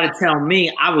would try to tell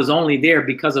me I was only there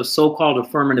because of so-called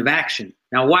affirmative action.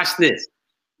 Now watch this.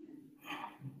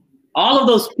 All of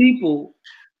those people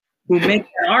who make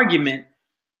that argument,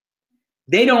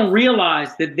 they don't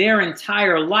realize that their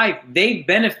entire life they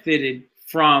benefited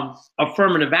from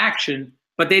affirmative action,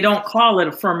 but they don't call it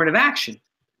affirmative action.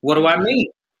 What do I mean?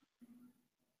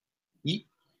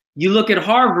 You look at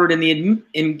Harvard and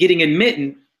in getting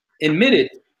admitted,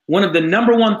 one of the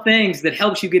 #1 things that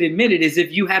helps you get admitted is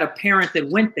if you had a parent that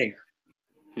went there.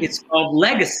 It's called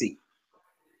legacy.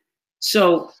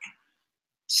 So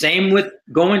same with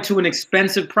going to an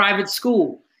expensive private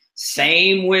school.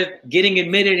 Same with getting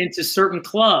admitted into certain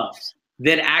clubs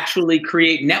that actually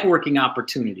create networking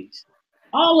opportunities.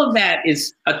 All of that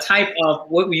is a type of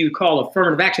what you call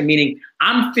affirmative action, meaning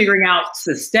I'm figuring out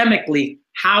systemically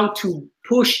how to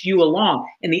push you along.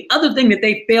 And the other thing that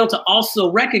they fail to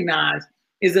also recognize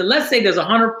is that, let's say there's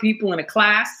 100 people in a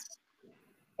class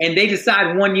and they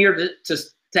decide one year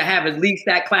to have at least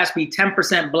that class be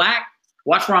 10% black.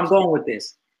 Watch where I'm going with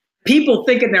this. People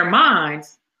think in their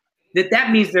minds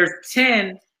that means there's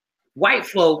 10 white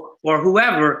folk or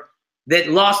whoever that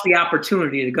lost the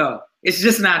opportunity to go. It's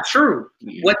just not true.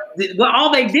 What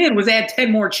all they did was add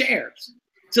 10 more chairs.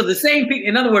 So the same people,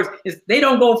 in other words, is they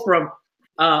don't go from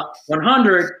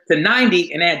 100 to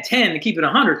 90 and add 10 to keep it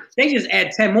 100. They just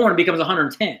add 10 more and it becomes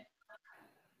 110.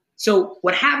 So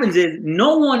what happens is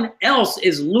no one else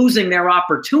is losing their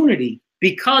opportunity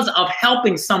because of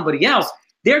helping somebody else.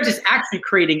 They're just actually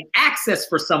creating access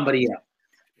for somebody else.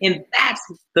 And that's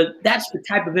the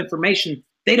type of information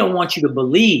they don't want you to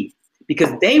believe,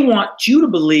 because they want you to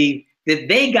believe that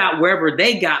they got wherever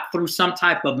they got through some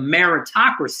type of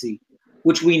meritocracy,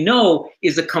 which we know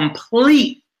is a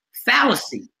complete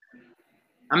fallacy.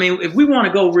 I mean, if we want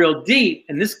to go real deep,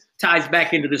 and this ties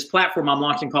back into this platform I'm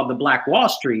launching called the Black Wall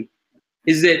Street,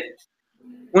 is that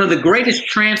one of the greatest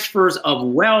transfers of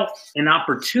wealth and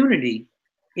opportunity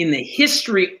in the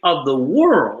history of the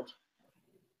world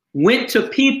went to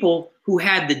people who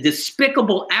had the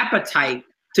despicable appetite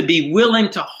to be willing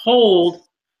to hold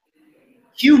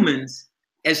humans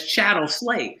as chattel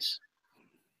slaves,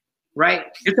 right?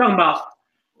 You're talking about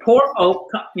poor folk,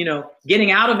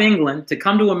 getting out of England to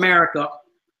come to America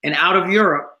and out of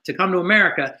Europe to come to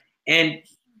America and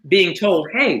being told,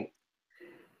 hey,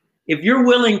 if you're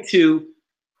willing to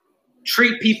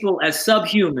treat people as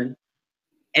subhuman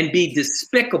and be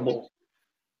despicable,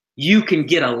 you can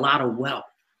get a lot of wealth.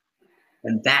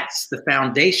 And that's the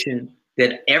foundation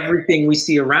that everything we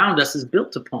see around us is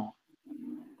built upon.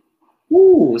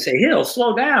 Ooh, say, Hill,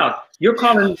 slow down. You're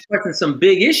calling into question some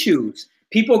big issues.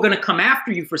 People are going to come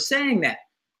after you for saying that.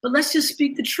 But let's just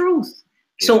speak the truth.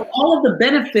 So all of the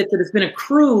benefit that has been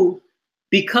accrued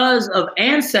because of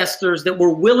ancestors that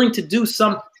were willing to do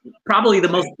probably the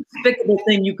most despicable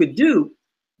thing you could do,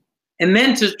 and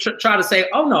then to try to say,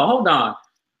 oh no, hold on.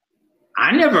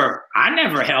 I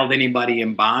never held anybody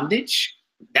in bondage.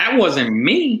 That wasn't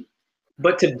me.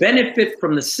 But to benefit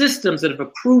from the systems that have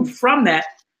accrued from that,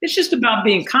 it's just about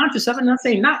being conscious of it. And not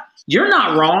saying you're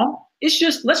not wrong. It's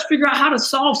just, let's figure out how to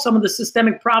solve some of the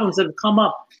systemic problems that have come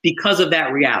up because of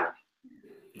that reality.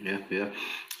 Yeah.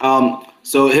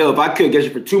 So Hill, if I could get you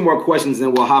for 2 more questions,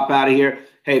 then we'll hop out of here.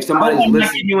 Hey, if somebody's listening,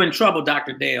 not getting you in trouble,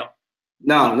 Dr. Dale.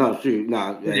 No, true.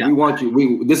 No, yeah. We want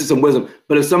you. This is some wisdom.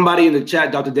 But if somebody in the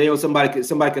chat, Dr. Dale, somebody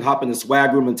could hop in the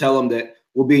swag room and tell them that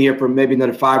we'll be here for maybe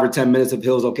another 5 or 10 minutes if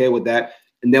Hill's okay with that,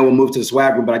 and then we'll move to the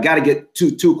swag room. But I got to get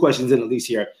two questions in at least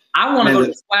here. I want to go to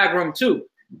the swag room too.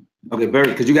 Okay, Barry,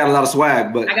 because you got a lot of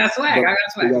swag. But I got swag.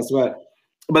 You got swag.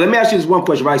 But let me ask you this one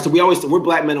question, right? So we're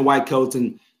black men in white coats,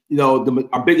 and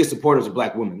our biggest supporters are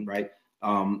black women, right?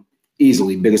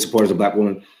 Easily biggest supporters of black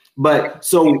women. But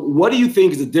so what do you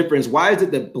think is the difference? Why is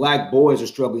it that black boys are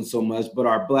struggling so much, but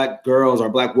our black girls, our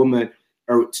black women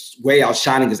are way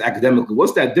outshining us academically?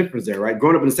 What's that difference there, right?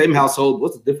 Growing up in the same household,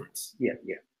 what's the difference? Yeah.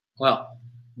 Well,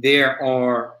 there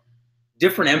are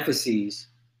different emphases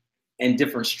and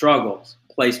different struggles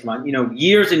placed on,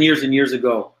 years and years and years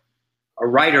ago, a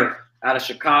writer out of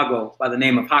Chicago by the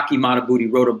name of Haki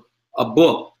Madhubuti wrote a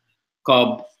book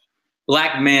called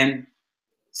Black Men,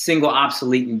 Single,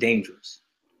 Obsolete, and Dangerous.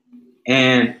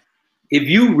 And if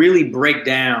you really break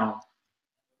down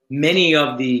many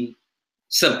of the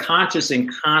subconscious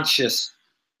and conscious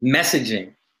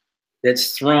messaging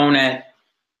that's thrown at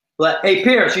hey,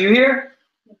 Pierce, are you here?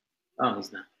 Oh,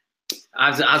 he's not.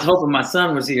 I was hoping my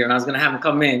son was here and I was going to have him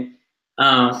come in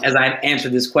as I answer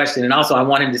this question. And also I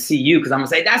want him to see you because I'm going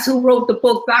to say, that's who wrote the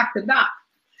book, Dr. Doc.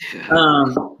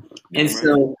 And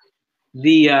so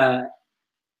the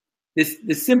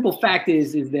simple fact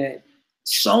is that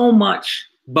so much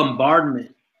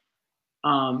bombardment,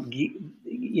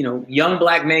 young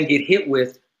black men get hit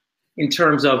with in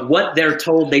terms of what they're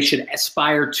told they should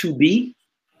aspire to be,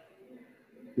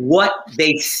 what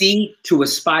they see to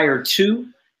aspire to,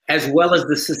 as well as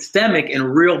the systemic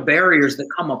and real barriers that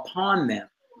come upon them,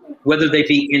 whether they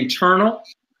be internal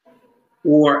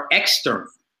or external.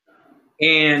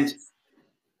 And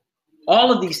all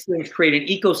of these things create an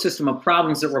ecosystem of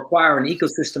problems that require an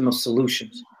ecosystem of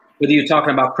solutions. Whether you're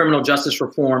talking about criminal justice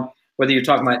reform, whether you're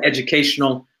talking about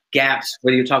educational gaps,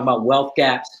 whether you're talking about wealth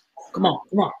gaps. Come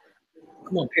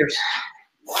on, Pierce.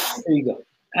 There you go.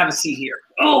 Have a seat here.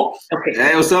 Oh, okay.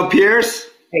 Hey, what's up, Pierce?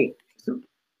 Hey,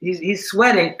 he's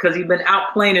sweating because he's been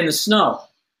out playing in the snow.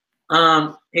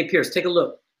 Hey, Pierce, take a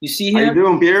look. You see him? How you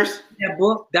doing, Pierce? That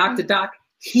book, Dr. Doc,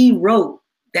 he wrote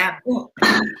that book.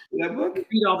 That book? I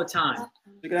read all the time.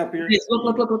 Check it out, Pierce. Yes,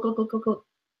 look.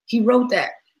 He wrote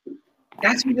that.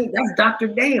 That's Dr.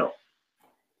 Dale.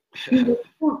 He wrote the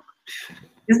book.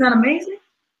 Isn't that amazing?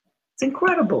 It's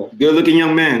incredible. Good-looking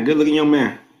young man. Good-looking young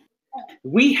man.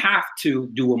 We have to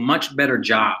do a much better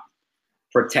job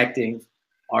protecting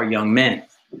our young men,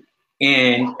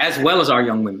 and as well as our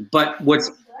young women. But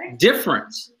what's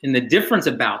different, and the difference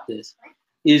about this,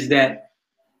 is that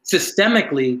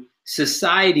systemically,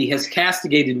 society has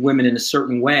castigated women in a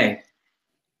certain way.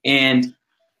 And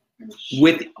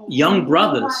with young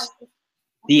brothers,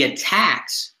 the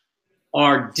attacks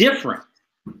are different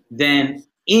than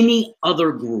any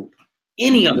other group.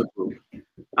 And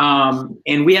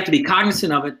we have to be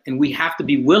cognizant of it, and we have to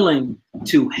be willing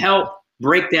to help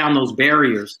break down those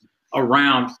barriers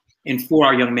around and for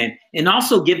our young men, and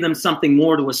also give them something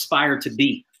more to aspire to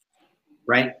be,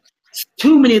 right?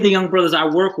 Too many of the young brothers I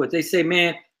work with, they say,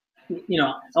 man, you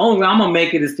know, the only way I'm gonna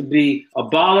make it is to be a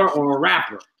baller or a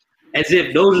rapper, as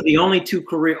if those are the only two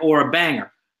career, or a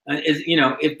banger. You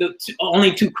know, if the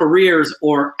only two careers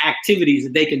or activities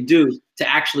that they can do to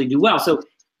actually do well. So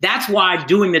that's why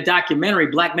doing the documentary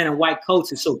Black Men in White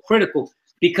Coats is so critical,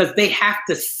 because they have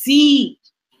to see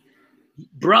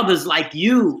brothers like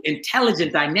you,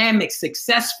 intelligent, dynamic,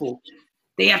 successful.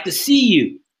 They have to see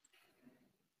you.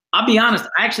 I'll be honest,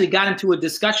 I actually got into a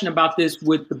discussion about this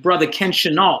with the brother Ken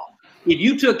Chenault. If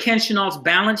you took Ken Chenault's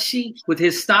balance sheet with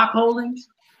his stock holdings,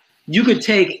 you could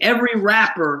take every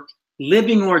rapper,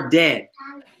 living or dead,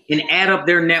 and add up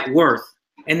their net worth,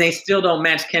 and they still don't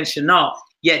match Ken Chenault.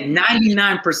 Yet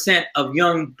 99% of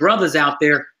young brothers out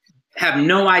there have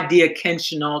no idea Ken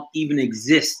Chenault even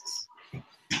exists.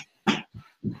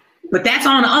 But that's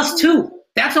on us too.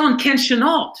 That's on Ken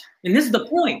Chenault. And this is the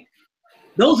point.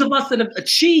 Those of us that have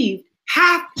achieved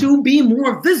have to be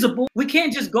more visible. We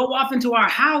can't just go off into our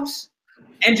house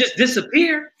and just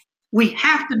disappear. We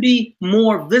have to be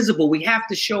more visible. We have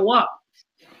to show up.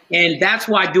 And that's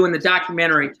why doing the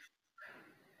documentary,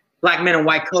 Black Men in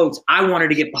White Coats, I wanted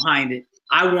to get behind it.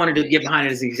 I wanted to get behind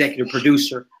it as an executive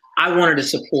producer. I wanted to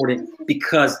support it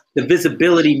because the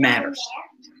visibility matters.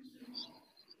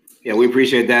 Yeah, we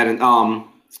appreciate that. And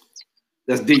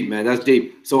that's deep, man. That's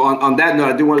deep. So on that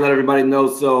note, I do want to let everybody know.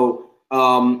 So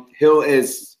Hill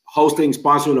is hosting,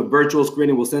 sponsoring a virtual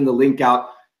screening. We'll send the link out,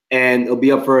 and it'll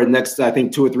be up for the next, I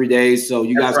think, 2 or 3 days. So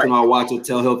you guys can all watch it.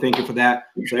 Tell Hill thank you for that.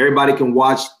 So everybody can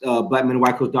watch Black Men in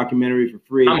White Coats documentary for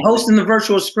free. I'm hosting the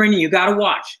virtual screening. You got to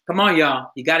watch. Come on,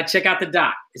 y'all. You got to check out the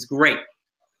doc. It's great.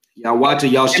 Y'all watch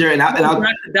it. Y'all share it. And I'll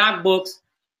the doc books.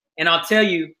 And I'll tell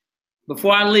you,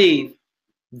 before I leave,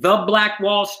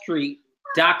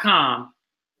 theblackwallstreet.com.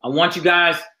 I want you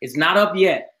guys, it's not up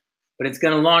yet, but it's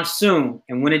going to launch soon.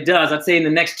 And when it does, I'd say in the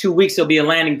next 2 weeks, there'll be a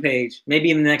landing page,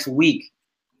 maybe in the next week.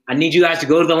 I need you guys to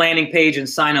go to the landing page and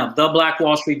sign up,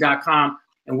 theblackwallstreet.com.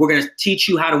 And we're going to teach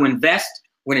you how to invest.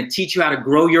 We're going to teach you how to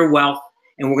grow your wealth.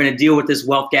 And we're going to deal with this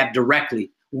wealth gap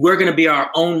directly. We're going to be our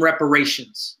own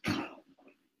reparations.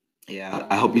 Yeah,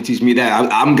 I hope you teach me that.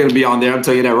 I'm going to be on there. I'm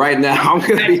telling you that right now. I'm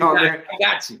going to be on there. I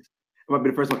got you. I might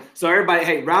be the first one. So everybody,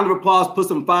 hey, round of applause. Put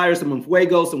some fire, some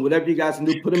fuego, some whatever you guys can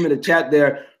do. Put him in the chat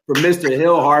there for Mr.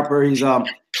 Hill Harper. He's an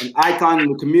icon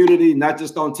in the community, not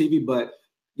just on TV, but,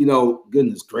 you know,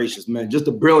 goodness gracious, man, just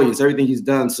the brilliance, everything he's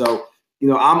done. So, you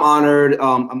know, I'm honored.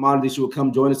 I'm honored that you will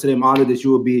come join us today. I'm honored that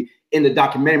you will be in the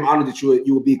documentary. I'm honored that you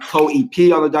will be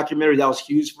co-EP on the documentary. That was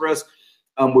huge for us.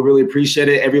 We really appreciate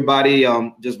it. Everybody,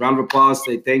 just round of applause.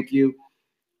 Say thank you.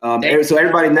 So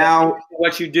everybody now,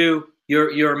 what you do.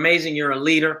 You're amazing. You're a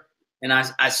leader. And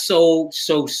I so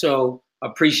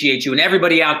appreciate you. And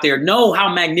everybody out there, know how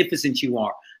magnificent you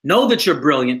are. Know that you're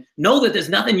brilliant. Know that there's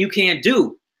nothing you can't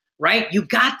do, right? You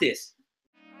got this.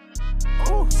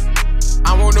 Ooh.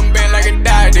 I want them band like a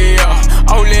daddy, yeah.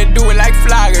 Only do it like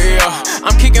Flagger, yeah.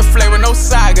 I'm kicking flavor, no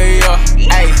saga, yeah.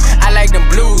 Hey, I like them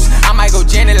blues. I might go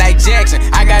Janet like Jackson.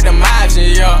 I got them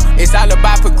options, yeah. It's all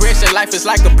about progression. Life is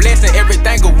like a blessing.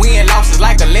 Everything a win, loss is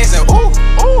like a lesson. Ooh,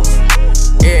 ooh.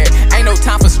 Yeah, ain't no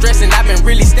time for stressing.